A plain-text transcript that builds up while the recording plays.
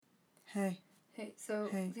Hey. Hey, so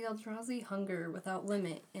Hey. the Eldrazi hunger without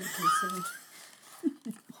limit and consumed.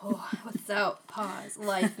 Without pause,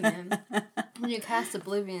 life, man. When you cast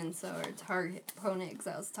Oblivion, so our target opponent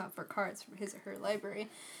exiles top 4 cards from his or her library.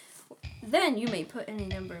 Then you may put any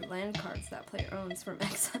number of land cards that player owns from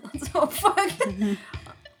exile. So fuck.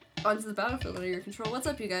 Onto the battlefield under your control. What's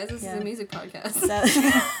up, you guys? This is a music podcast.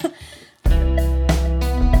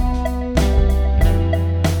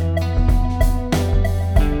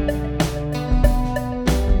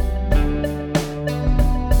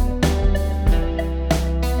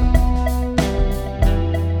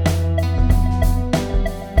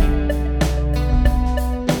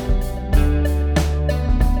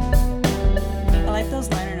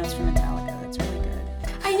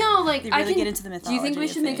 I can get into the mythology. Do you think we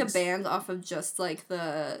should make a band off of just like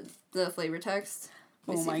the flavor text?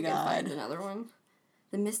 Oh my god! Find another one.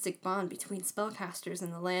 The mystic bond between spellcasters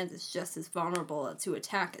and the land is just as vulnerable to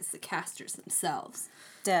attack as the casters themselves.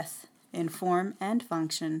 Death in form and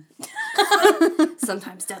function.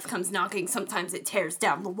 Sometimes death comes knocking. Sometimes it tears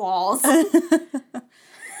down the walls.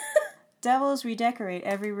 Devils redecorate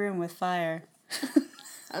every room with fire.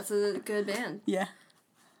 That's a good band. Yeah.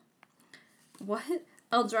 What?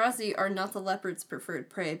 Eldrazi are not the leopard's preferred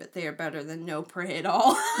prey, but they are better than no prey at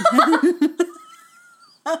all.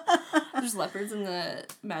 There's leopards in the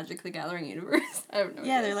Magic the Gathering universe. I don't know.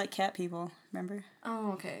 Yeah, they're like cat people, remember?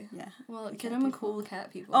 Oh, okay. Yeah. Well, get them a cool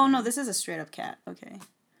cat people. Oh, no, this is a straight up cat. Okay.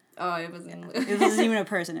 Oh, it wasn't. It wasn't even a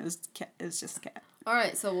person. It was just a cat.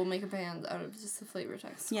 Alright, so we'll make a band out of just the flavor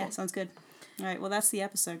text. Yeah, sounds good. Alright, well, that's the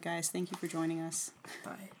episode, guys. Thank you for joining us.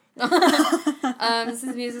 Bye. This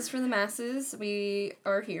is Muses for the Masses. We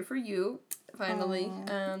are here for you, finally.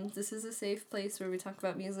 This is a safe place where we talk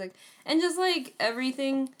about music and just like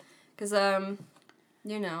everything, because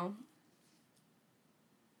you know,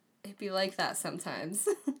 it'd be like that sometimes.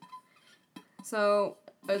 So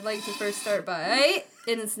I'd like to first start by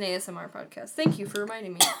it's an ASMR podcast. Thank you for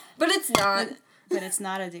reminding me, but it's not. But it's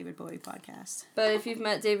not a David Bowie podcast. But if you've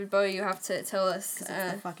met David Bowie, you have to tell us. Because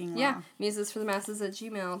it's the fucking law. Yeah,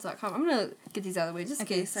 musesforthemasses@gmail.com. I'm going to get these out of the way just in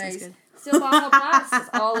case I good. steal bottle blast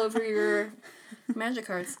all over your magic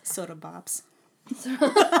cards. Soda Bops.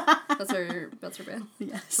 That's our band.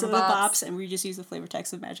 Yeah, Soda Bops, and we just use the flavor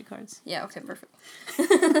text of magic cards. Yeah, okay, perfect.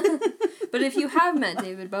 But if you have met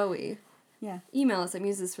David Bowie, email us at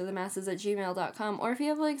musesforthemasses@gmail.com, or if you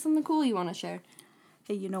have like something cool you want to share.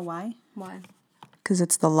 Hey, you know why? Why? Because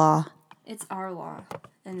it's the law. It's our law,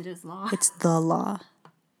 and it is law. It's the law.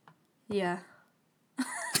 Yeah.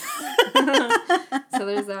 So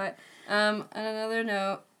there's that. On another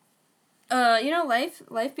note,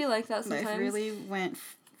 life be like that sometimes. Life really went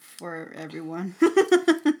for everyone.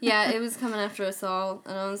 Yeah, it was coming after us all,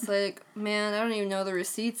 and I was like, man, I don't even know the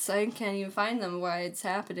receipts. I can't even find them. Why it's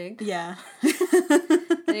happening? Yeah.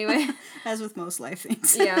 Anyway. As with most life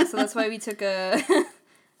things. Yeah, so that's why we took a...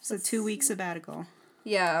 So 2-week sabbatical.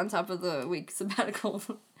 Yeah, on top of the week sabbatical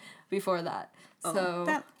before that. So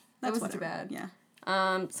that wasn't too bad. Yeah.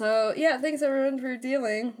 So yeah, thanks everyone for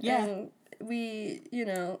dealing. Yeah. And we,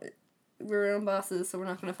 we're our own bosses, so we're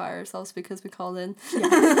not going to fire ourselves because we called in.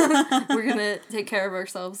 Yeah. We're going to take care of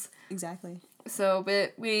ourselves. Exactly. So,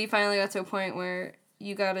 but we finally got to a point where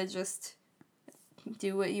you got to just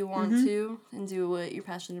do what you want to and do what you're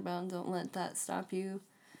passionate about and don't let that stop you.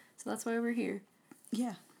 So that's why we're here.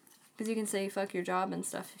 Yeah. Because you can say fuck your job and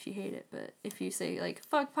stuff if you hate it, but if you say, like,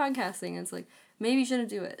 fuck podcasting, it's like, maybe you shouldn't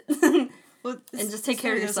do it. Well, and just take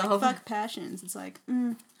care of yourself. Like, fuck passions. It's like,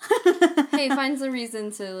 Hey, find a reason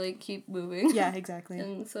to, like, keep moving. Yeah, exactly.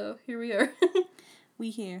 And so, here we are. We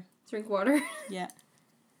here. Drink water. Yeah.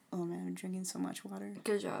 Oh, man, I'm drinking so much water.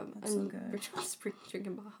 Good job. That's so good. We're just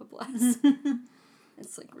drinking Baja Blast.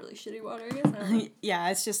 It's, like, really shitty water, I guess. I don't know. Yeah,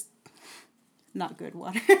 it's just not good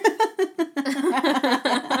water.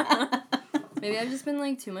 Maybe I've just been,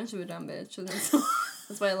 like, too much of a dumb bitch. And that's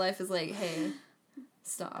why life is like, hey,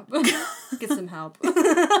 stop. Get some help.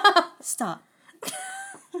 Stop.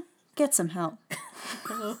 Get some help.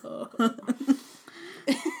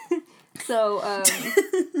 So,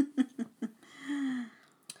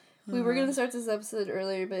 we were going to start this episode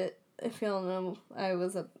earlier, but if y'all know,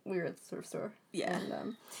 we were at the thrift store. Yeah.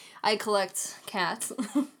 And I collect cats.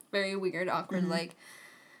 Very weird, awkward, like,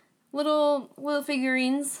 little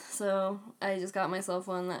figurines. So I just got myself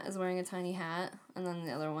one that is wearing a tiny hat, and then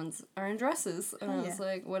the other ones are in dresses. And I was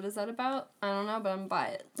like, what is that about? I don't know, but I'm gonna buy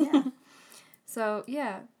it. Yeah. So,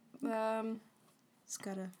 yeah. It's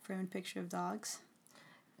got a framed picture of dogs.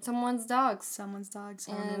 Someone's dogs. Someone's dogs.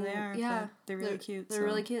 I don't know who they are. Yeah. They're really cute. They're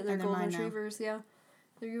really cute. They're golden mine now. retrievers, yeah.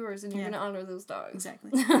 They're yours, and you're going to honor those dogs.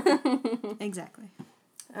 Exactly. Exactly.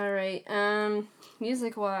 All right.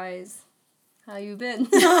 Music wise, how you been?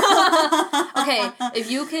 Okay, if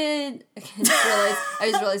you could, I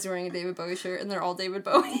just realized you're wearing a David Bowie shirt, and they're all David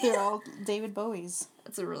Bowie. They're all David Bowie's,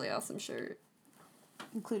 That's a really awesome shirt.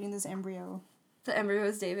 including this embryo. The embryo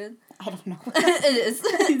is David. I don't know. It is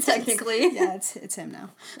technically. Yeah, it's him now.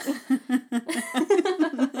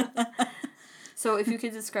 So, if you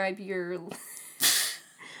could describe the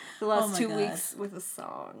last 2 God. weeks with a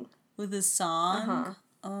song. With a song? Uh-huh.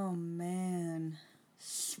 Oh, man.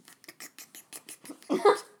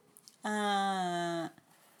 I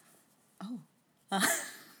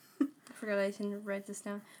forgot I didn't write this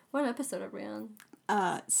down. What episode are we on?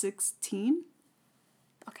 16?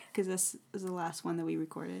 Okay. Because this is the last one that we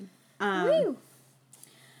recorded. Woo!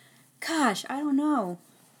 Gosh, I don't know.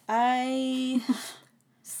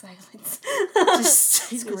 Silence.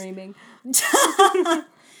 Just Screaming.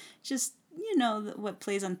 just what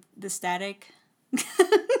plays on the static.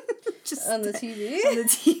 Just On the TV? on the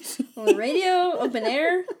TV. On the radio? Open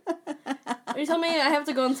air? Are you telling me I have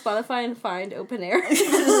to go on Spotify and find open air?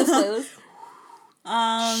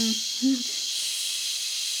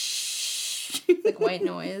 Like white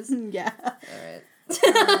noise. Yeah. Alright.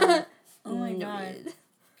 Oh my god.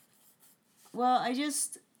 Well, I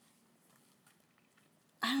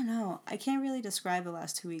don't know. I can't really describe the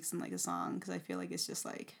last 2 weeks in like a song because I feel like it's just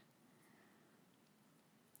like.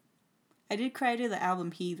 I did cry to the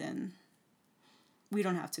album Heathen. We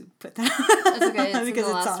don't have to put that. That's okay. It's because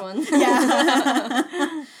the last one. Yeah.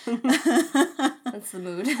 That's the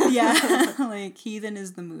mood. Yeah. Like Heathen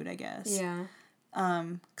is the mood, I guess. Yeah.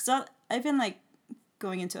 Because I've been like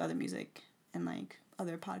going into other music and like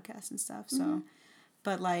other podcasts and stuff. So. Mm-hmm.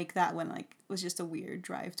 But, like, that one, like, was just a weird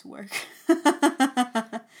drive to work.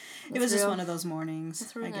 It was just one of those mornings,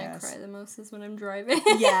 That's when I guess. I cry the most is when I'm driving.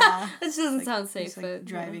 Yeah. It doesn't like, sound safe, just, like, but...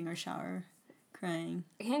 driving or shower, crying.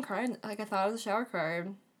 I can't cry. Like, I thought I was a shower crier.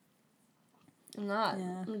 I'm not.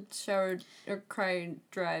 Yeah. I'm shower or cry and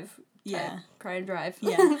drive. Yeah. Cry and drive.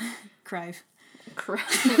 Yeah. Crive. Cry.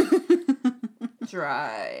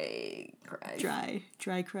 Dry. Cry.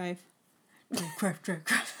 Dry crive. Dry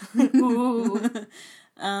crive. Ooh.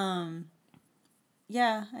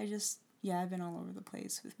 Yeah, I've been all over the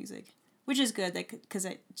place with music, which is good, because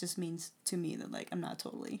it just means to me that, like, I'm not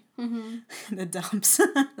totally in the dumps.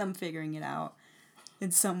 I'm figuring it out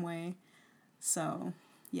in some way. So,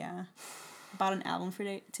 yeah. Bought an album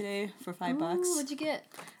today for $5. Ooh, what'd you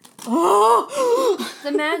get? Oh!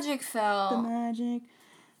 The magic fell. The magic.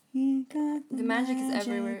 You got The magic is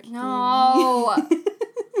everywhere. in No!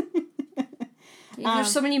 me.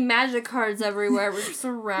 There's so many magic cards everywhere. We're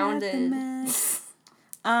surrounded.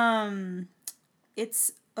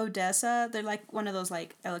 It's Odessa. They're like one of those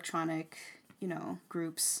like electronic,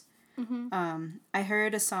 groups. Mm-hmm. I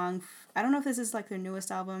heard a song. I don't know if this is like their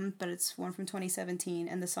newest album, but it's one from 2017,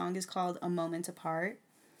 and the song is called "A Moment Apart."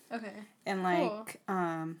 Okay. And like,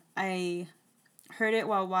 cool. I heard it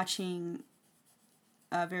while watching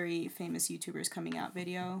a very famous YouTuber's coming out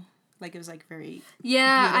video. Like, it was, like, very beautiful.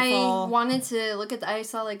 I wanted to look at I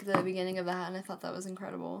saw, like, the beginning of that, and I thought that was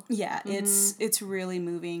incredible. Yeah, it's really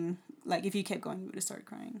moving. Like, if you kept going, you would have started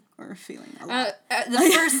crying or feeling a lot.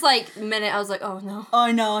 The first, like, minute, I was like, oh, no.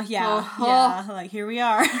 Oh, no, yeah. Oh. Yeah, like, here we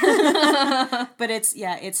are. But I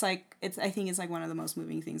think it's, like, one of the most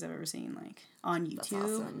moving things I've ever seen, like, on YouTube.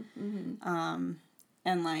 That's awesome. Mm-hmm.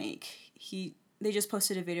 And, like, they just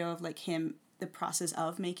posted a video of, like, the process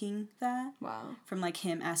of making that. Wow. From, like,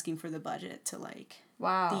 him asking for the budget to, like,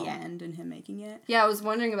 the end and him making it. Yeah, I was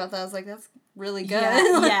wondering about that. I was like, that's really good.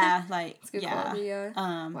 Yeah, like, it's good quality, yeah.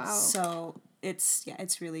 Wow. So,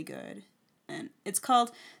 it's really good. And it's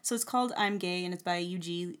called I'm Gay, and it's by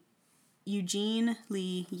Eugene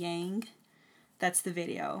Lee Yang. That's the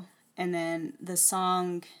video. And then the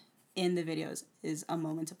song in the videos is A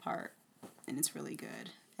Moment Apart, and it's really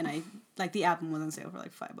good. And the album was on sale for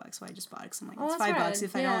like $5, so I just bought it because I'm like, it's $5.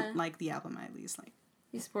 If I don't like the album, I at least like.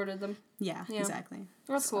 You supported them. Yeah, exactly.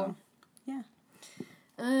 That's cool. Yeah.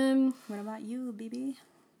 What about you, BB?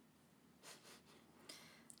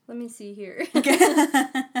 Let me see here. Okay.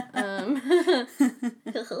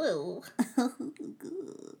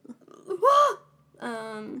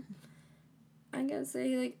 I gotta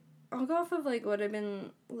say, like, I'll go off of like what I've been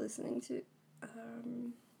listening to,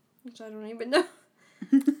 which I don't even know.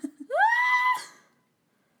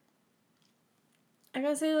 I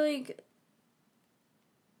gotta say, like,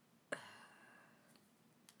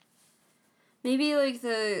 maybe, like,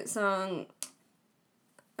 the song,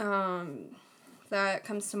 that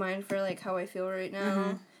comes to mind for, like, how I feel right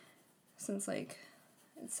now, since, like,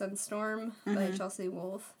 it's Sunstorm by Chelsea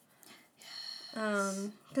Wolfe.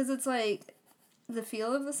 Because it's, like, the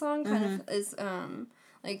feel of the song kind of is,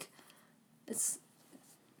 like, it's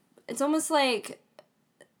almost, like,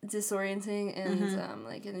 disorienting and,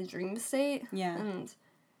 like, in a dream state. Yeah. And,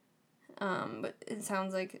 but it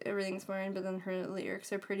sounds like everything's fine, but then her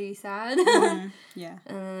lyrics are pretty sad. Yeah.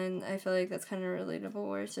 And I feel like that's kind of relatable,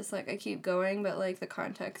 where it's just, like, I keep going, but, like, the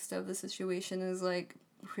context of the situation is, like,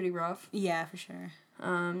 pretty rough. Yeah, for sure.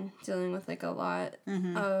 Dealing with, like, a lot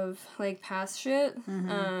of, like, past shit.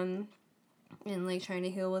 And, like, trying to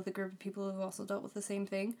heal with a group of people who've also dealt with the same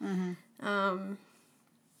thing. On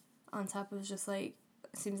top of just, like,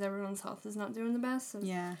 it seems everyone's health is not doing the best. And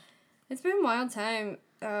Yeah. it's been a wild time.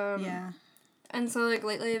 Yeah. And so, like,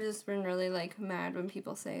 lately I've just been really, like, mad when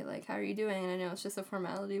people say, like, how are you doing? And I know it's just a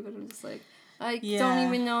formality, but I'm just like, I don't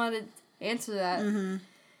even know how to answer that.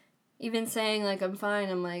 Even saying, like, I'm fine,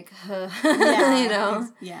 I'm like, Yeah. you know?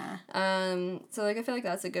 Yeah. So, like, I feel like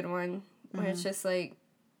that's a good one, where it's just, like,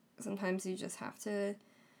 sometimes you just have to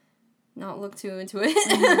not look too into it,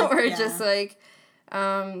 or just, like,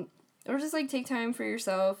 or just, like, take time for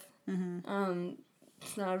yourself.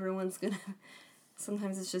 It's not everyone's gonna,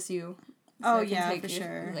 sometimes it's just you. Oh, yeah, for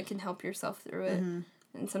sure. That can help yourself through it.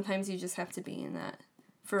 And sometimes you just have to be in that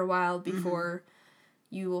for a while before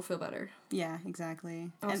you will feel better. Yeah,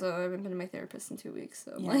 exactly. Also, I haven't been to my therapist in 2 weeks,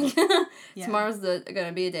 so, Yeah. like, Yeah. tomorrow's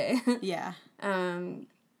gonna be a day. Yeah.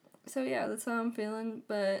 So, yeah, that's how I'm feeling.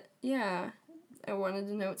 But, yeah, I wanted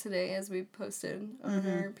to note today, as we posted on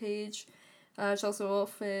our page, Chelsea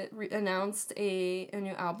Wolfe announced a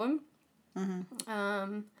new album.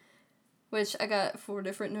 Which I got 4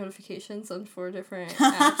 different notifications on 4 different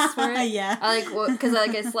apps for it. Yeah. Because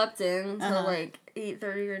I slept in until like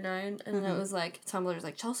 8:30 or 9, and then it was like Tumblr's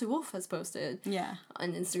like Chelsea Wolfe has posted. Yeah.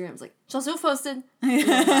 And Instagram's like Chelsea Wolfe posted. And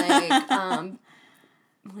then, like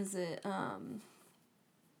was it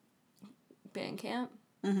Bandcamp?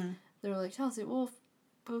 They were like Chelsea Wolfe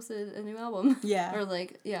posted a new album. Yeah. Or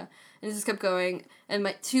like and it just kept going, and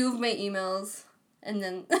 2 of my emails. And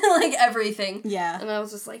then, like, everything. Yeah. And I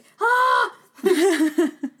was just like, ah!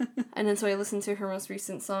 And then so I listened to her most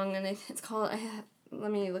recent song, and it's called,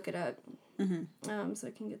 let me look it up. So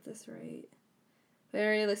I can get this right. I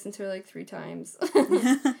already listened to it, like, 3 times.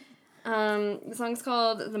 The song's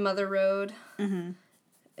called The Mother Road.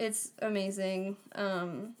 It's amazing.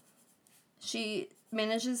 She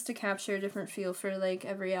manages to capture a different feel for, like,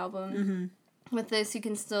 every album. With this, you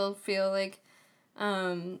can still feel, like,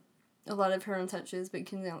 a lot of her own touches, but you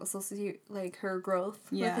can also see, like, her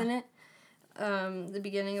growth within it. The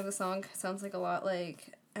beginning of the song sounds like a lot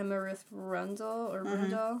like Emma Ruth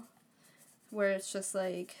Rundle, where it's just,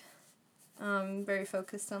 like, very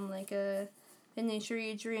focused on, like, a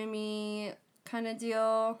naturey, dreamy kind of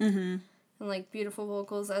deal. And, like, beautiful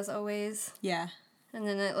vocals, as always. Yeah. And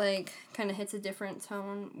then it, like, kind of hits a different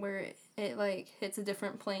tone, where it, like, hits a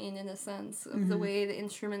different plane, in a sense, of the way the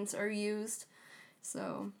instruments are used.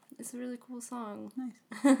 So, it's a really cool song.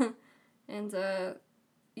 Nice. And,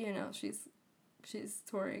 you know, she's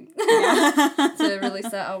touring Yeah. to release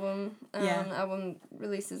that album. Yeah. The album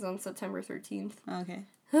releases on September 13th. Okay.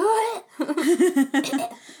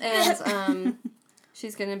 And,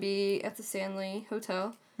 she's gonna be at the Stanley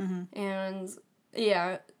Hotel. And,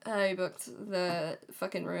 yeah, I booked the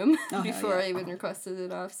fucking room before I even requested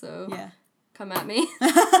it off, so come at me.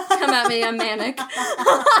 Come at me, I'm manic.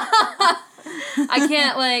 I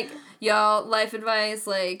can't, like, y'all, life advice,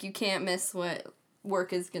 like, you can't miss what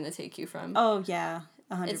work is gonna take you from. Oh, yeah.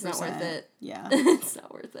 100%. It's not worth it. Yeah. It's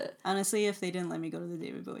not worth it. Honestly, if they didn't let me go to the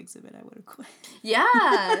David Bowie exhibit, I would have quit. Yeah.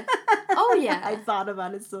 Oh, yeah. I thought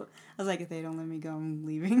about it, so I was like, if they don't let me go, I'm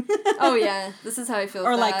leaving. Oh, yeah. This is how I feel.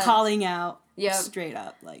 Or, like, calling out straight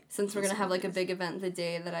up. Like, since we're gonna have, like, a big event the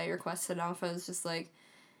day that I requested off, I was just like,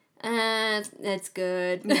 it's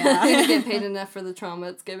good. Yeah. I'm gonna get paid enough for the trauma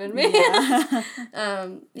it's given me.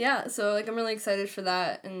 Yeah. So, like, I'm really excited for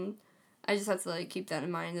that, and I just have to, like, keep that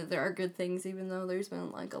in mind, that there are good things, even though there's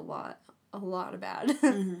been, like, a lot of bad.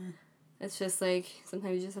 It's just, like,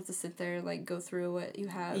 sometimes you just have to sit there and, like, go through what you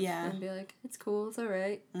have and be like, it's cool, it's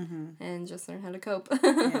alright, and just learn how to cope.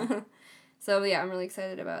 So, yeah, I'm really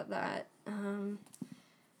excited about that.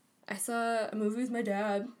 I saw a movie with my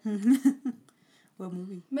dad. What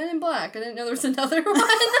movie? Men in Black. I didn't know there was another one.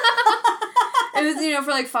 It was, you know,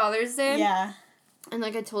 for, like, Father's Day. Yeah. And,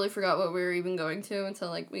 like, I totally forgot what we were even going to until,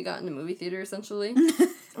 like, we got in the movie theater, essentially. And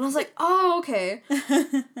I was like, oh, okay.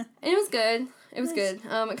 And it was good. It was good. It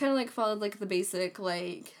kind of, like, followed, like, the basic,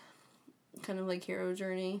 like, kind of like hero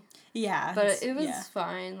journey. Yeah. But it was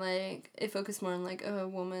fine. Like, it focused more on, like, a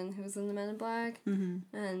woman who was in the Men in Black.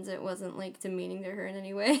 Mm-hmm. And it wasn't, like, demeaning to her in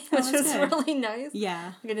any way, which was really nice.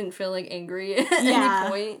 Yeah. Like, I didn't feel, like, angry at any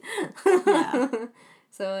point. Yeah.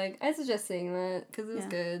 So, like, I suggest seeing that, because it was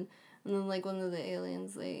good. And then, like, one of the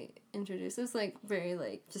aliens they introduced, it was, like, very,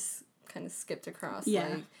 like, just kind of skipped across. Yeah.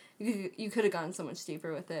 Like, you could have gone so much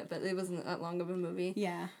deeper with it, but it wasn't that long of a movie.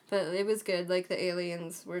 Yeah. But it was good. Like, the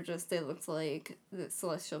aliens were just, they looked like the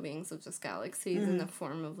celestial beings of just galaxies in the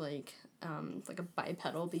form of, like a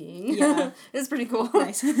bipedal being. Yeah. It was pretty cool.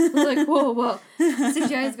 Nice. I was like, whoa.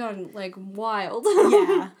 CGI's gone, like, wild.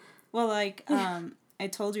 Yeah. Well, like, I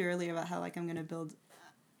told you earlier about how, like, I'm going to build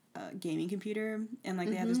a gaming computer, and, like,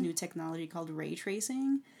 they have this new technology called ray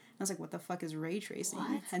tracing. I was like, what the fuck is ray tracing?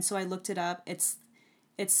 What? And so I looked it up. It's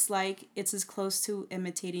as close to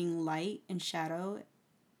imitating light and shadow,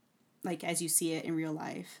 like, as you see it in real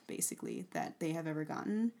life, basically, that they have ever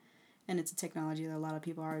gotten. And it's a technology that a lot of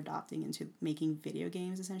people are adopting into making video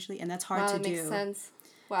games, essentially. And that's hard to do. That makes sense.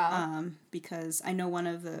 Wow. Because I know one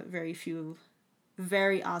of the very few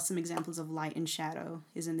very awesome examples of light and shadow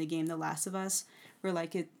is in the game The Last of Us, where,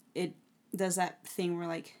 like, it does that thing where,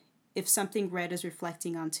 like, if something red is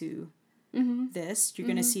reflecting onto this, you're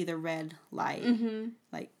gonna see the red light,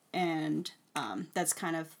 like, and that's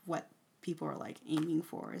kind of what people are, like, aiming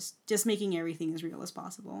for, is just making everything as real as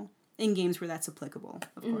possible in games where that's applicable,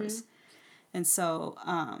 of course. And so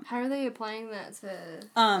how are they applying that to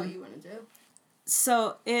what you want to do?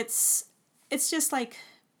 So it's just, like,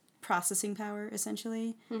 processing power,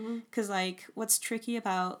 essentially, because like, what's tricky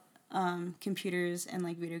about computers and,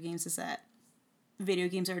 like, video games is that video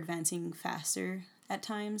games are advancing faster at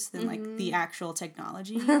times than like the actual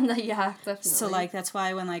technology. Yeah, definitely. So, like, that's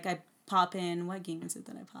why when, like, I pop in, what game is it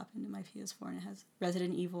that I pop into my PS4, and it has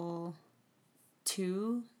Resident Evil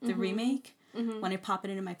 2, the remake. When I pop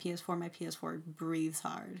it into my PS4 breathes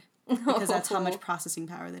hard, because that's how much processing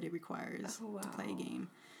power that it requires to play a game.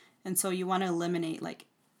 And so you want to eliminate, like,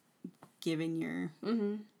 giving your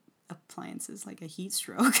appliances, like, a heat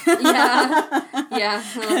stroke. Yeah,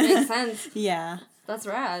 that makes sense. Yeah. That's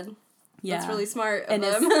rad. Yeah. That's really smart of and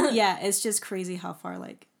them. It's just crazy how far,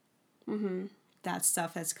 like, that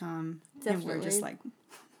stuff has come. Definitely. And we're just like,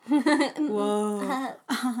 whoa.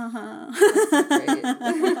 That's great.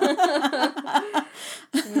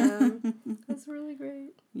 Yeah. That's really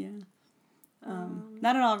great. Yeah.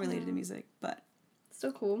 Not at all related to music, but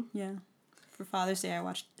still cool. Yeah. For Father's Day, I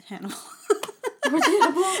watched Hannibal.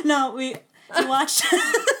 Hannibal? No, we watched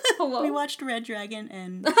Hello? we watched Red Dragon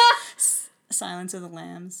and Silence of the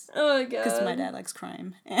Lambs. Oh my god. Because my dad likes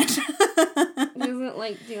crime. And he doesn't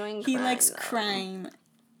like doing crime. He likes crime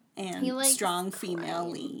and strong female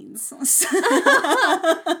leads.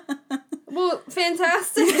 Well,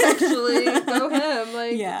 fantastic, actually. Go him.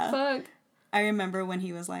 Like, fuck. I remember when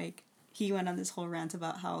he was like, he went on this whole rant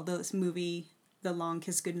about how this movie, The Long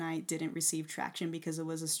Kiss Goodnight, didn't receive traction because it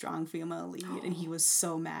was a strong female lead, and he was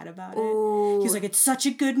so mad about it. Ooh. He was like, it's such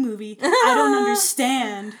a good movie. I don't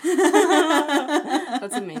understand.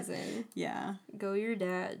 That's amazing. Yeah. Go your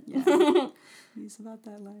dad. Yeah. He's about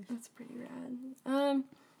that life. That's pretty rad.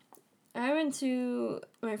 I went to,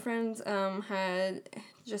 my friends had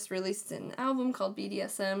just released an album called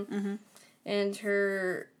BDSM, and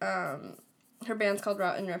her band's called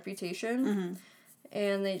Rotten Reputation,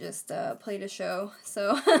 and they just played a show,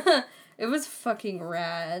 so it was fucking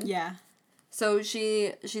rad. Yeah. So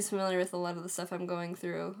she's familiar with a lot of the stuff I'm going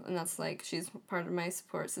through, and that's, like, she's part of my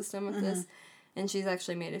support system with this, and she's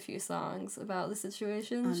actually made a few songs about the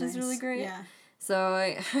situation, which is really great. Yeah. So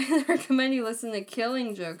I recommend you listen to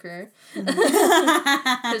Killing Joker,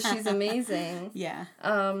 because she's amazing. Yeah.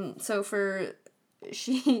 So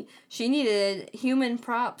she needed human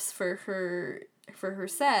props for her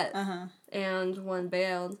set, and one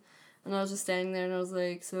bailed, and I was just standing there, and I was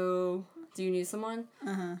like, so, do you need someone?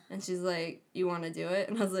 And she's like, you want to do it?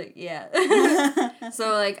 And I was like, yeah.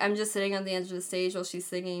 So, like, I'm just sitting on the edge of the stage while she's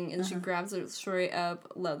singing, and she grabs a straight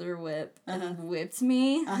up leather whip and whipped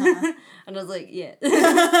me. And I was like, yeah.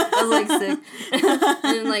 I was like, sick. And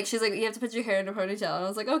then, like, she's like, you have to put your hair in a ponytail. And I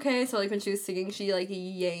was like, okay. So, like, when she was singing, she, like,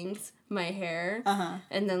 yanked my hair.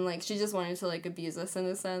 And then, like, she just wanted to, like, abuse us in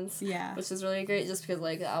a sense. Yeah. Which is really great, just because,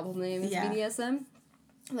 like, the album name is BDSM.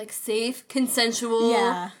 Like, safe, consensual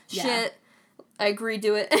shit. Yeah. I agree,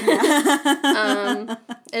 do it. Yeah.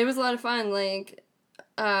 It was a lot of fun, like,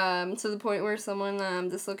 to the point where someone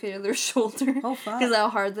dislocated their shoulder. Oh, fuck. Because how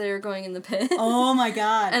hard they were going in the pit. Oh, my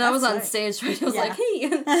God. And I was on stage, right? I was like, hey.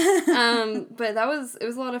 But it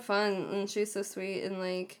was a lot of fun, and she was so sweet, and,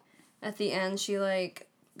 like, at the end, she, like,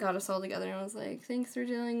 got us all together and was like, thanks for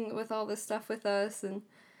dealing with all this stuff with us, and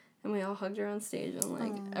we all hugged her on stage, and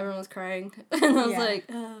like everyone was crying, and I was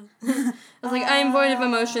like, I was like, I'm void of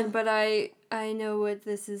emotion, but I know what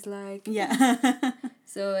this is like. Yeah.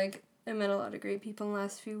 So like I met a lot of great people in the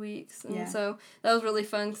last few weeks, and so that was really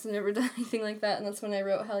fun because I've never done anything like that, and that's when I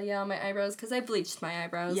wrote Hell Yeah on my eyebrows because I bleached my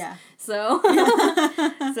eyebrows. Yeah. So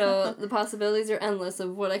so the possibilities are endless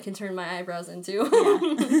of what I can turn my eyebrows into.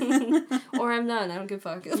 Yeah. Or I'm done. I don't give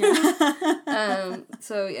a fuck.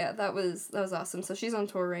 So yeah, that was awesome. So she's on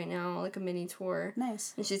tour right now, like a mini tour.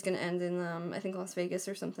 Nice. And she's gonna end in I think Las Vegas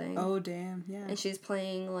or something. Oh damn, yeah. And she's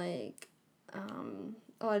playing like a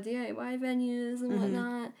lot of DIY venues and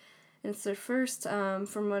whatnot. And it's their first,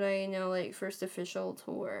 from what I know, like first official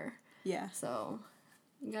tour. Yeah. So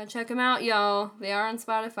you gotta check them out, y'all. They are on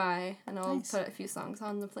Spotify, and I'll Nice. put a few songs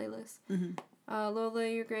on the playlist. Mm-hmm. Lola,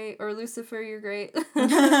 you're great, or Lucifer, you're great. Her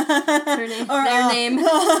name, their name,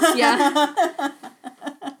 yeah.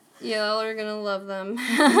 Y'all are gonna love them.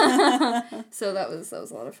 So that was a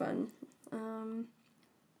lot of fun. I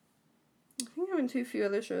think I went to a few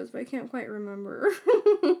other shows, but I can't quite remember.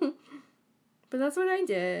 But that's what I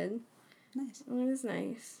did. Nice. It was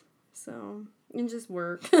nice. So, and just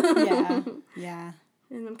work. Yeah. Yeah.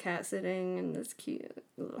 And I'm cat sitting, and this cute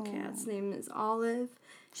little cat's name is Olive.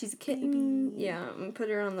 She's a kitten. Baby. Yeah, and put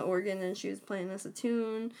her on the organ, and she was playing us a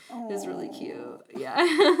tune. It was really cute. Yeah.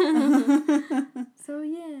 So,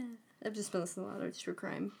 yeah. I've just been listening to a lot of true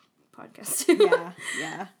crime podcasts, too. Yeah.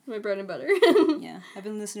 Yeah. My bread and butter. Yeah. I've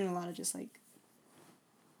been listening to a lot of just, like,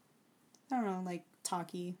 I don't know, like,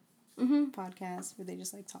 talky podcasts where they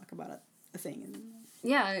just, like, talk about a thing. And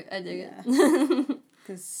Yeah, I dig it.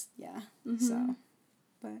 Because, so,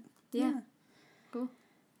 but, Yeah. Cool.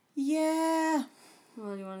 Yeah.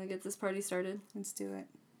 Well, you want to get this party started? Let's do it.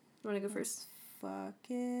 You want to go first? Fuck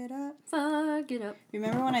it up. Fuck it up.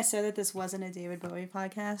 Remember when I said that this wasn't a David Bowie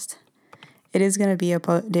podcast? It is going to be a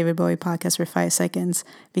David Bowie podcast for 5 seconds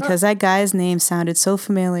because that guy's name sounded so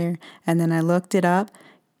familiar. And then I looked it up.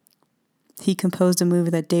 He composed a movie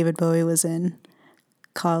that David Bowie was in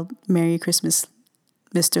called Merry Christmas,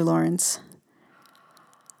 Mr. Lawrence.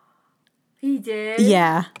 He did?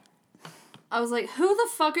 Yeah. I was like, who the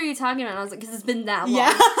fuck are you talking about? And I was like, because it's been that long.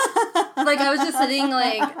 Yeah. Like, I was just sitting,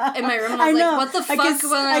 like, in my room, and I was like, what the fuck am I supposed to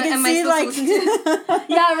listen to?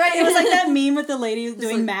 Yeah, right. It was like that meme with the lady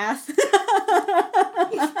doing math.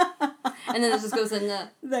 And then it just goes into...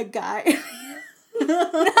 That guy.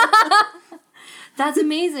 That's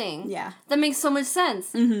amazing. Yeah. That makes so much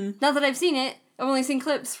sense. Mm-hmm. Not that I've seen it. I've only seen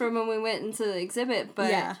clips from when we went into the exhibit, but...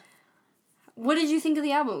 Yeah. What did you think of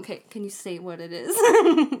the album? Okay, can you say what it is?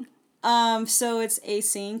 So it's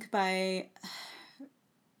Async by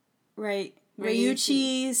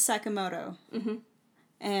Ryuichi Sakamoto. Mm-hmm.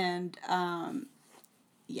 And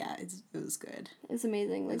yeah, it was good. It's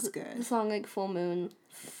amazing. Like, It's good. The song like Full Moon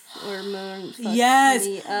or Moon fucks Yes.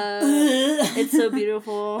 me up. It's so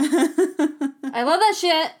beautiful. I love that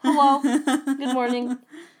shit. Hello. Good morning.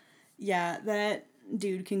 Yeah, that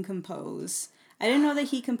dude can compose. I didn't know that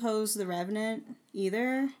he composed The Revenant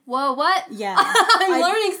either. Whoa, what? Yeah. I'm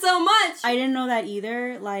learning so much. I didn't know that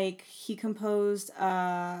either. Like, he composed,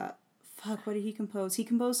 what did he compose? He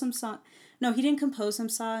composed some song. No, he didn't compose some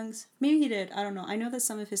songs. Maybe he did. I don't know. I know that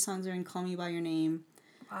some of his songs are in Call Me By Your Name.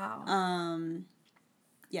 Wow.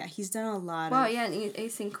 Yeah, he's done a lot Wow, of... yeah, and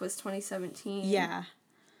Async was 2017. Yeah.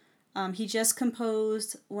 He just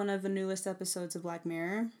composed one of the newest episodes of Black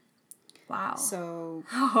Mirror. Wow. So...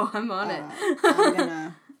 Oh, I'm on it. I'm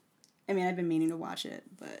gonna... I mean, I've been meaning to watch it,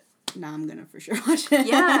 but now I'm gonna for sure watch it.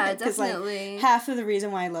 Yeah, 'Cause, definitely. like, half of the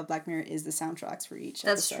reason why I love Black Mirror is the soundtracks for each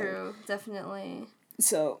That's episode. true. Definitely.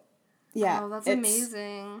 So, yeah. Oh, that's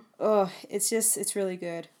amazing. Oh, it's really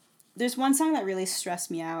good. There's one song that really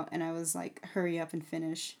stressed me out, and I was like, hurry up and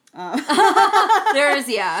finish. There is,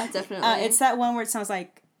 yeah, definitely. It's that one where it sounds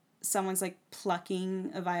like someone's like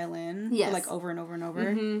plucking a violin. Yes. Like over and over and over.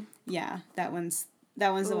 Mm-hmm. Yeah, that one's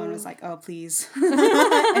the one that was like, oh, please.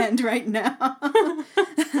 End right now.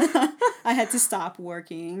 I had to stop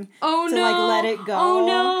working. Oh, to no. like let it go. Oh,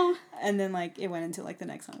 no. And then like it went into like the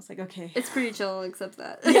next song. I was like, okay. It's pretty chill, except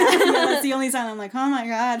that. Yeah, that's the only song I'm like, oh my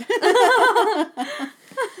god.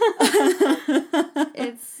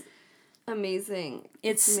 It's amazing.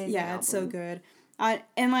 It's amazing yeah, it's so album. good.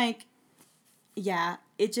 And like, yeah,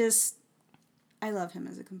 it just, I love him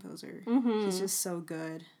as a composer. Mm-hmm. He's just so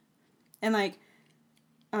good. And like,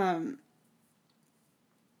 I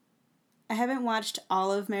haven't watched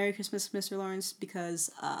all of Merry Christmas, Mr. Lawrence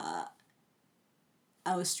because I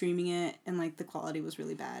was streaming it and like the quality was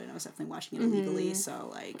really bad and I was definitely watching it illegally. So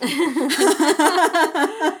like,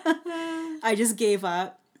 I just gave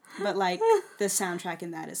up. But, like, the soundtrack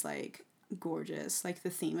in that is, like, gorgeous. Like, the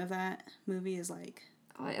theme of that movie is, like...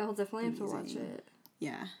 Oh, I'll definitely have to watch amazing. it.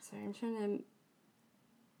 Yeah. Sorry, I'm trying to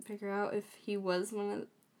figure out if he was one of...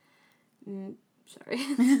 sorry.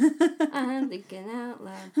 I'm thinking out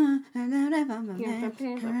loud.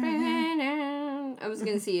 I was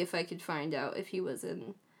gonna see if I could find out if he was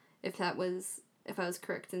in... If I was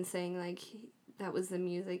correct in saying, like, that was the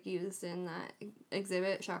music used in that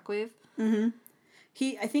exhibit, Shockwave. Mm-hmm.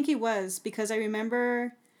 I think he was, because I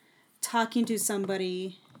remember talking to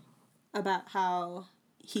somebody about how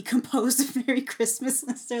he composed Merry Christmas,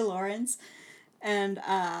 Mr. Lawrence, and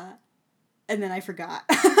then I forgot.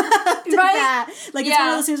 Right? That. Like, it's one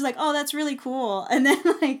of those things like, oh, that's really cool, and then,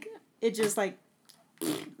 like, it just, like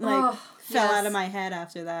fell out of my head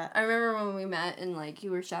after that. I remember when we met and, like,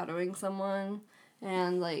 you were shadowing someone,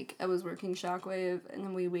 and, like, I was working Shockwave, and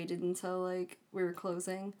then we waited until, like, we were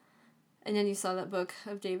closing. And then you saw that book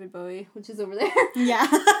of David Bowie, which is over there. Yeah.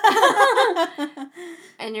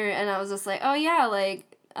 and I was just like, oh yeah, like,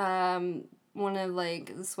 one of,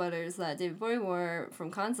 like, the sweaters that David Bowie wore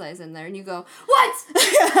from Kansai's in there. And you go, what?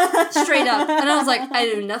 Straight up. And I was like, I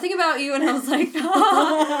knew nothing about you. And I was like,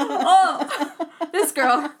 oh, this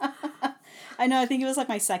girl. I know, I think it was, like,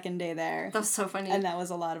 my second day there. That was so funny. And that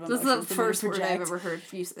was a lot of emotion. This is the first word I've ever heard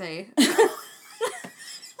you say.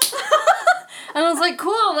 And I was like,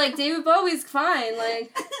 cool, like, David Bowie's fine,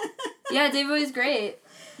 like, yeah, David Bowie's great.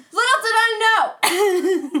 Little did I know!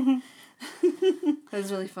 It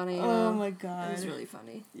was really funny. Oh my god. It was really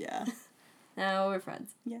funny. Yeah. Now we're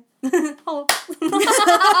friends. Yeah. Hello.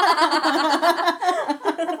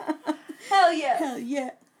 Hell yeah. Hell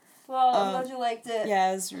yeah. Well, I'm glad you liked it.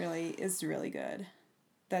 Yeah, it's really good.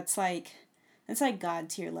 That's like God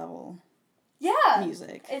tier level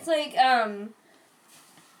music. It's like,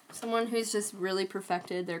 someone who's just really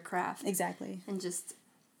perfected their craft. Exactly. And just,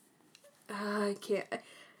 I can't,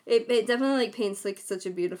 it definitely, like, paints, like, such a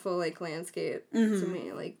beautiful, like, landscape to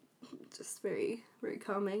me, like, just very, very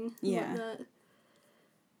calming. Yeah. And whatnot.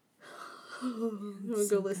 I'm gonna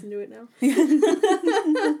go listen to it now.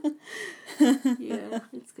 Yeah,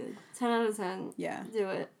 it's good. 10 out of 10. Yeah. Do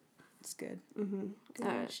it. It's good. Mm-hmm.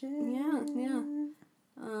 Alright. Yeah.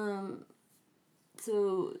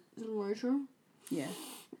 So, mushroom? Yeah.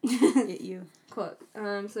 Get you. Quote.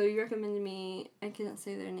 So you recommended me, I cannot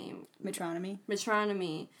say their name.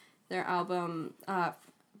 Metronomy. Their album,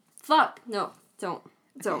 fuck! No, don't.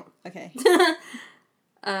 Okay.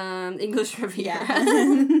 English Riviera. Yeah.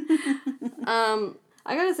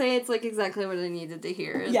 I gotta say, it's, like, exactly what I needed to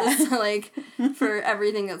hear. Yeah. This, like, for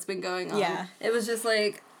everything that's been going on. Yeah. It was just,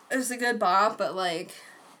 like, it was a good bop, but, like,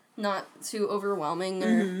 not too overwhelming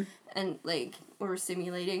or, and, like,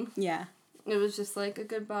 overstimulating. Yeah. It was just, like, a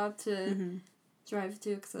good bop to drive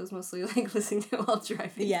to, because I was mostly, like, listening to it while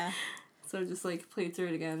driving. Yeah. So I just, like, played through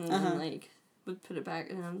it again and then, like, would put it back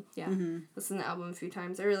and then, listen to the album a few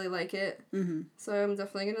times. I really like it. So I'm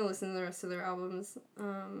definitely going to listen to the rest of their albums.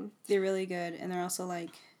 They're really good, and they're also, like...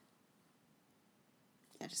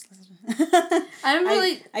 Yeah, just listen. I'm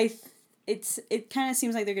really... It kind of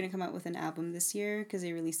seems like they're going to come out with an album this year, because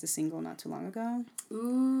they released a single not too long ago.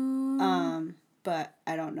 Ooh. But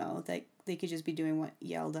I don't know. They could just be doing what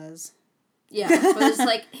Yale does. Yeah, but it's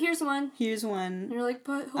like, here's one. Here's one. And you're like,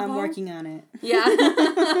 but hold I'm on. working on it. Yeah.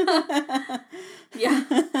 Yeah.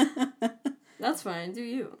 That's fine. Do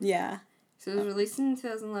you. Yeah. So it was released in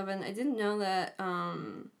 2011. I didn't know that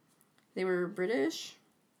they were British.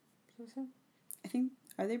 I think,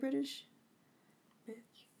 are they British?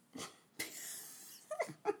 Bitch.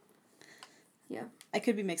 Yeah. I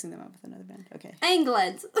could be mixing them up with another band. Okay.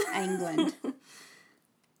 England. England.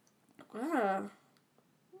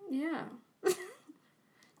 Yeah.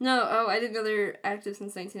 No, I didn't know they were active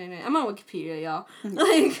since 1999. I'm on Wikipedia, y'all.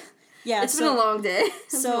 Like, yeah, it's been a long day.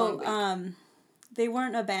 So, they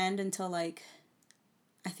weren't a band until, like,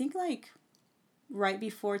 I think, like, right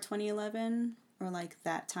before 2011, or, like,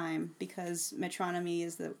 that time, because Metronomy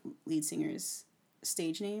is the lead singer's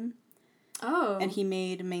stage name. Oh. And he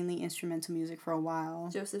made mainly instrumental music for a while.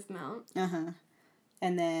 Joseph Mount. Uh-huh.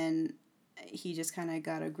 And then he just kind of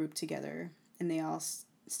got a group together, and they all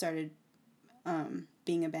started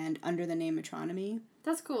being a band under the name Metronomy.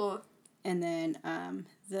 That's cool. And then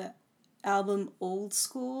the album Old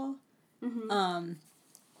School,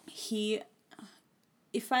 he,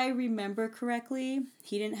 if I remember correctly,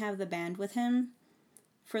 he didn't have the band with him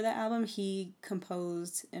for that album. He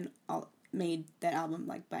composed and made that album,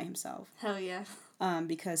 like, by himself. Hell yeah.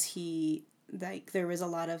 Because he, like, there was a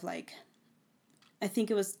lot of, like, I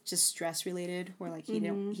think it was just stress related, where, like,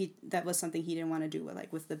 that was something he didn't want to do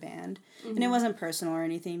with the band. And it wasn't personal or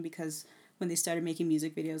anything, because when they started making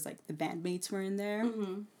music videos, like, the bandmates were in there.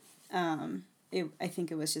 I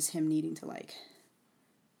think it was just him needing to, like,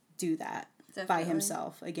 do that by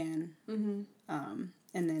himself again. And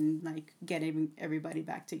then, like, getting everybody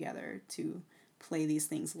back together to play these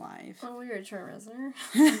things live. Oh, you're a Trent Reznor?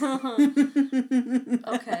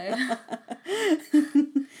 Okay.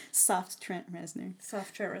 Soft Trent Reznor.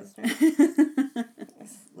 Soft Trent Reznor.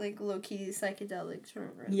 It's like low-key psychedelic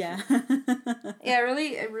Trent Reznor. Yeah. Yeah, I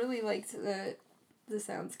really liked the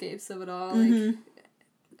soundscapes of it all.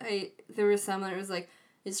 Like, there was some that was like,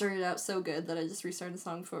 it started out so good that I just restarted the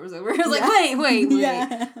song before it was over. I was like, wait.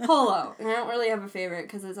 Yeah. Hold on. And I don't really have a favorite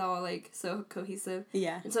because it's all, like, so cohesive.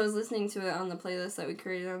 Yeah. And so I was listening to it on the playlist that we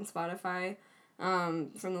created on Spotify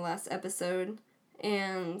from the last episode.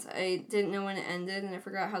 And I didn't know when it ended, and I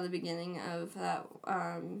forgot how the beginning of that,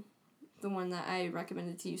 the one that I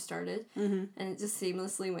recommended to you started. And it just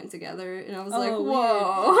seamlessly went together. And I was like,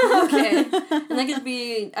 whoa. Okay. And I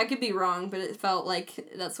could be wrong, but it felt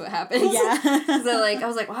like that's what happened. Yeah. So, like, I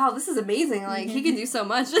was like, wow, this is amazing. Like, he can do so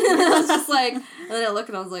much. And I was just like, and then I looked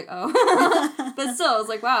and I was like, oh. But still, I was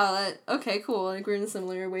like, wow, okay, cool. Like, we're in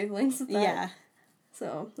similar wavelengths with that. Yeah.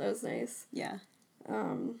 So, that was nice. Yeah.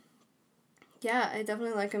 Yeah, I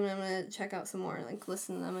definitely like them, and I'm going to check out some more, like,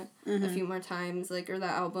 listen to them a few more times, like, or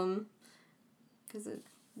that album, because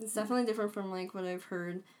it's definitely different from, like, what I've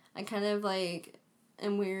heard. I kind of, like,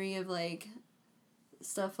 am weary of, like,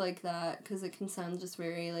 stuff like that, because it can sound just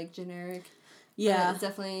very, like, generic. Yeah.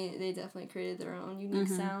 But they definitely created their own unique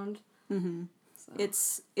sound. So.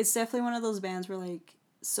 It's definitely one of those bands where, like,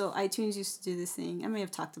 so iTunes used to do this thing. I may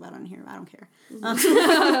have talked about it on here. I don't care.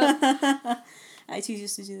 iTunes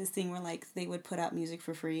used to do this thing where, like, they would put out music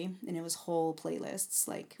for free, and it was whole playlists,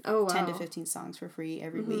 like, 10 to 15 songs for free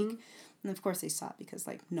every week. And, of course, they stopped because,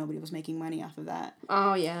 like, nobody was making money off of that.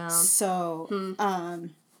 Oh, yeah. So,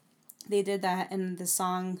 they did that, and the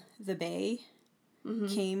song The Bay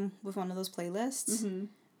came with one of those playlists.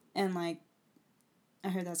 And, like, I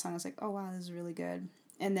heard that song, I was like, oh, wow, this is really good.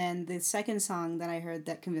 And then the second song that I heard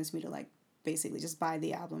that convinced me to, like, basically just buy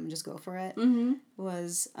the album and just go for it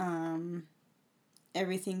was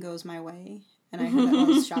Everything Goes My Way. And I heard that while I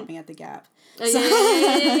was shopping at the Gap. Oh,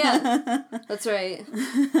 yeah. That's right.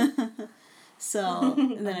 So,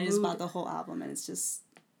 and then I just bought the whole album, and it's just,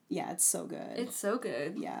 yeah, it's so good. It's so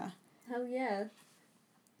good. Yeah. Hell yeah.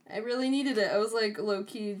 I really needed it. I was, like,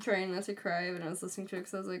 low-key trying not to cry when I was listening to it,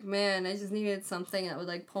 because I was like, man, I just needed something that would,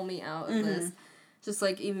 like, pull me out of this. Just,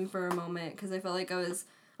 like, even for a moment, because I felt like I was,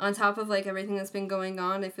 on top of, like, everything that's been going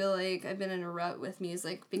on, I feel like I've been in a rut with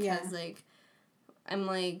music, because, like,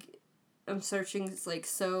 I'm searching, like,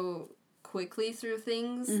 so quickly through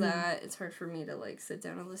things that it's hard for me to, like, sit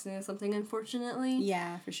down and listen to something, unfortunately.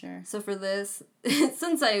 Yeah, for sure. So for this,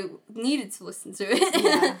 since I needed to listen to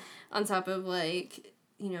it, on top of, like,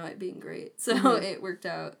 you know, it being great. So it worked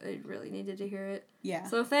out. I really needed to hear it. Yeah.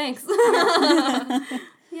 So thanks.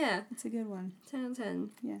 Yeah. It's a good one. 10 out of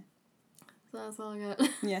 10. Yeah. So that's all I got.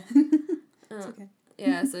 Yeah. It's okay.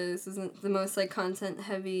 Yeah, so this isn't the most, like,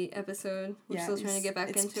 content-heavy episode. We're still trying to get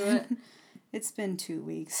back into it. It's been 2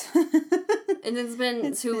 weeks. And it's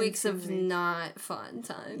been 2 weeks of not fun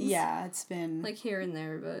times. Yeah, it's been... like, here and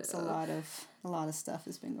there, but... It's a lot of stuff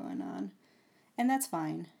has been going on. And that's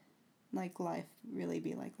fine. Like, life really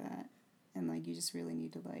be like that. And, like, you just really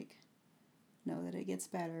need to, like, know that it gets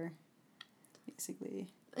better, basically.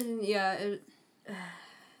 And, yeah,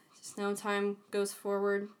 just know time goes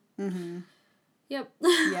forward. Yep.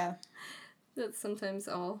 Yeah. That's sometimes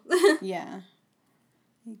all. Yeah.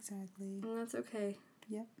 Exactly. And that's okay.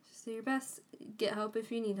 Yep. Just do your best. Get help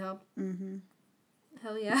if you need help.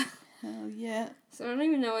 Hell yeah. Hell yeah. So I don't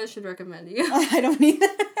even know what I should recommend to you. I don't either.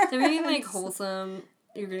 If you're being, like, wholesome,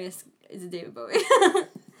 you're gonna... It's David Bowie.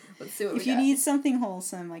 Let's see what if you need something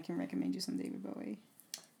wholesome, I can recommend you some David Bowie.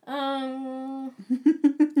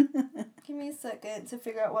 Give me a second to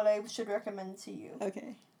figure out what I should recommend to you.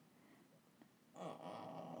 Okay.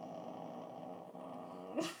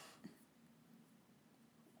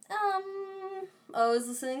 I was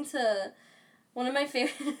listening to one of my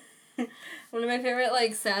favorite,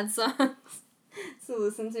 like, sad songs to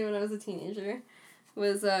listen to when I was a teenager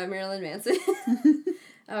was Marilyn Manson.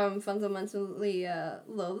 Fundamentally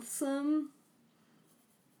Loathsome.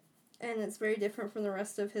 And it's very different from the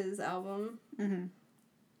rest of his album.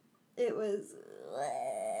 It was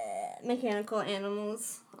Mechanical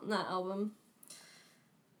Animals on that album.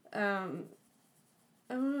 I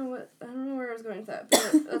don't know where I was going with that,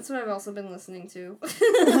 but that's what I've also been listening to.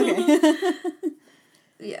 Okay.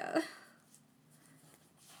 Yeah.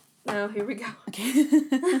 Now, here we go. Okay. Do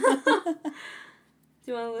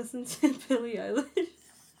you want to listen to Billie Eilish?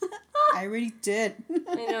 I already did.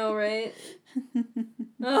 I know, right?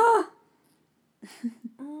 Ugh.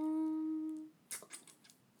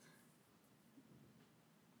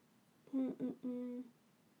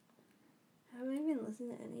 Have I even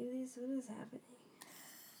listened to any of these? What is happening?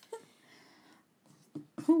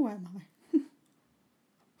 Who am I?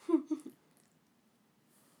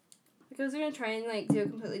 Like, I was gonna try and, like, do a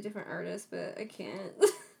completely different artist, but I can't.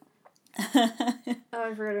 Oh,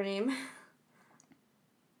 I forgot her name.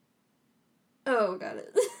 Oh, got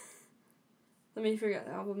it. Let me figure out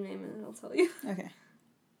the album name and then I'll tell you. Okay.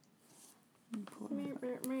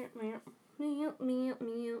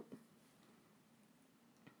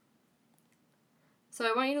 So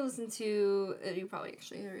I want you to listen to, you probably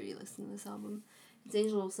actually already listened to this album. It's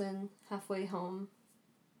Angel Olsen, Halfway Home.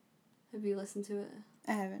 Have you listened to it?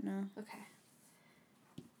 I haven't, no. Okay.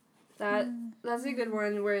 That's a good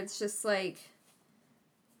one where it's just like,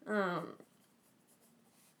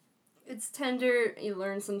 it's tender, you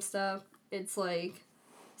learn some stuff. It's like,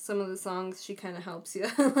 some of the songs, she kind of helps you,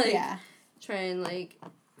 like, try and, like,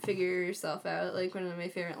 figure yourself out. Like, one of my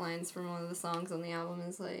favorite lines from one of the songs on the album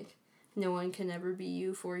is, like, no one can ever be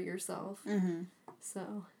you for yourself. Mm-hmm.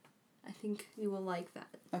 So, I think you will like that.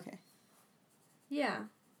 Okay. Yeah.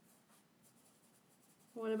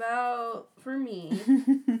 What about for me?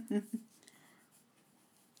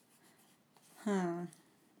 Huh.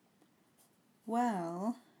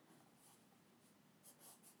 Well.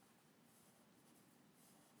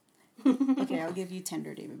 Okay, I'll give you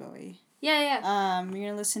Tender, David Bowie. Yeah. You're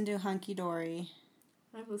gonna listen to Hunky Dory.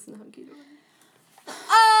 I've listened to Hunky Dory.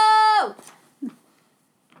 Oh!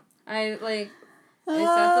 I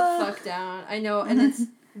sat the fuck down. I know, and it's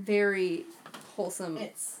very wholesome.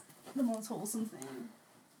 It's the most wholesome thing.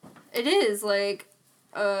 It is, like,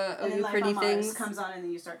 and You Pretty Things comes on and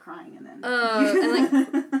then you start crying and then... and,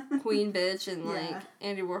 like, Queen Bitch and, like,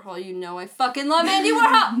 Andy Warhol. You know I fucking love Andy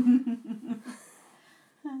Warhol!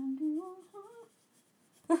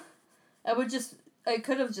 I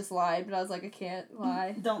could have just lied, but I was like, I can't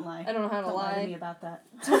lie. Don't lie. I don't know how to Don't lie. lie to me about that.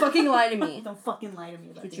 Don't fucking lie to me. Don't fucking lie to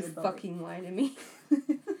me about Would you David Bowie. fucking lie to me?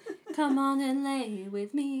 Come on and lay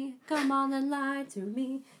with me. Come on and lie to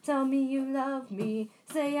me. Tell me you love me.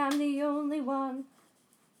 Say I'm the only one.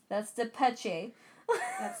 That's Depeche.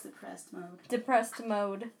 That's depressed mode. Depressed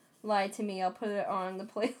mode. Lie to me. I'll put it on the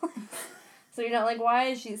playlist. So you're not like, why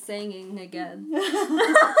is she singing again?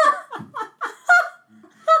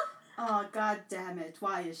 Oh, god damn it.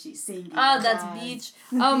 Why is she singing? Oh, that's Beach.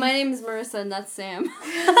 Oh, my name is Marissa and that's Sam.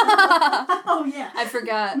 Oh, yeah. I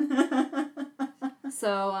forgot.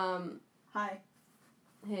 So, Hi.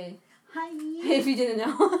 Hey. Hi. Hey, if you didn't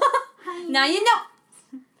know. Hi. Now you know.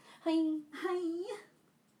 Hi. Hi.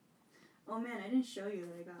 Oh, man, I didn't show you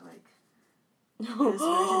that I got, like, this version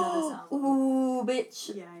of this album. Ooh,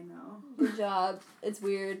 bitch. Yeah, I know. Good job. It's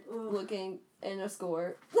weird looking in a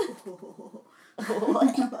score. What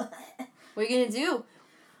are you gonna do?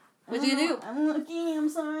 What you gonna do? I'm looking, I'm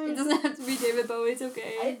sorry. It doesn't have to be David Bowie, it's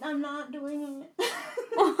okay. I'm not doing it.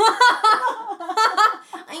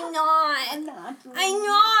 I'm not. I'm not doing I'm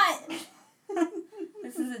it. not.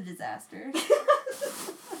 This is a disaster.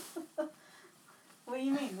 What do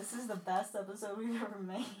you mean? This is the best episode we've ever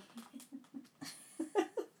made.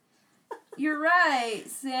 You're right,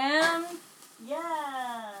 Sam.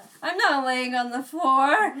 Yeah. I'm not laying on the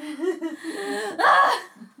floor. Ah!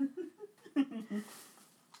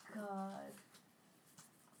 God.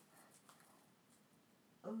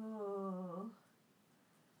 Oh.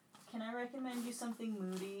 Can I recommend you something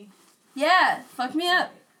moody? Yeah, fuck me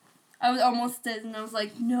up. I was almost dead and I was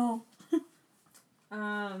like, no.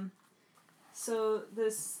 So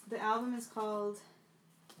the album is called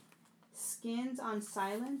Skins on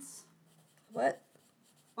Silence. What?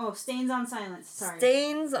 Oh, Stains on Silence, sorry.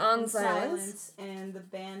 Stains on Silence. And the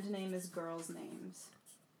band name is Girls' Names.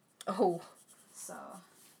 Oh. So.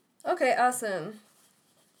 Okay, awesome.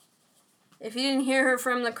 If you didn't hear her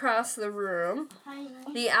from across the room, Hi.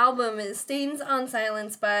 the album is Stains on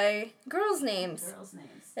Silence by Girls' Names. Girls'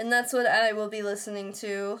 Names. And that's what I will be listening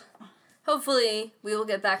to. Hopefully, we will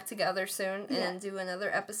get back together soon and do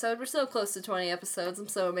another episode. We're so close to 20 episodes. I'm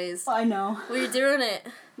so amazed. I know. We're doing it.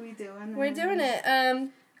 We're doing it.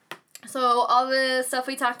 So all the stuff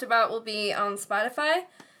we talked about will be on Spotify.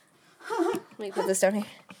 Let me put this down here.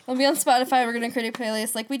 It'll be on Spotify. We're going to create a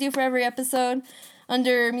playlist like we do for every episode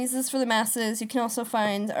under Muses for the Masses. You can also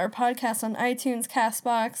find our podcast on iTunes,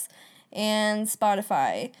 CastBox, and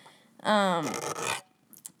Spotify.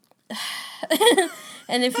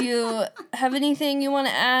 And if you have anything you want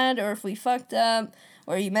to add, or if we fucked up,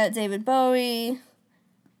 or you met David Bowie,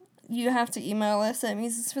 you have to email us at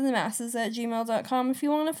musesforthemasses@gmail.com if you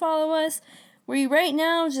want to follow us. We right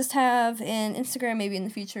now just have an Instagram, maybe in the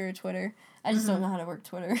future, Twitter. I just don't know how to work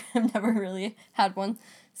Twitter. I've never really had one.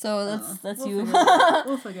 So that's we'll you. Figure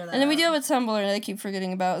we'll figure that And then we out. do have a Tumblr that I keep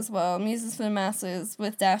forgetting about as well. Muses for the Masses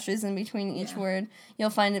with dashes in between each word. You'll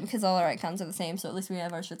find it because all our icons are the same, so at least we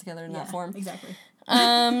have our shit together in that form. Exactly. Do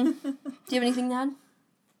you have anything to add?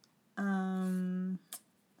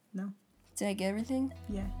 No. Did I get everything?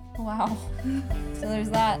 Yeah. Wow. So there's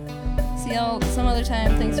that. See y'all some other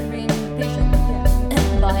time. Thanks for being patient.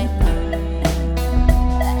 Yeah. Bye.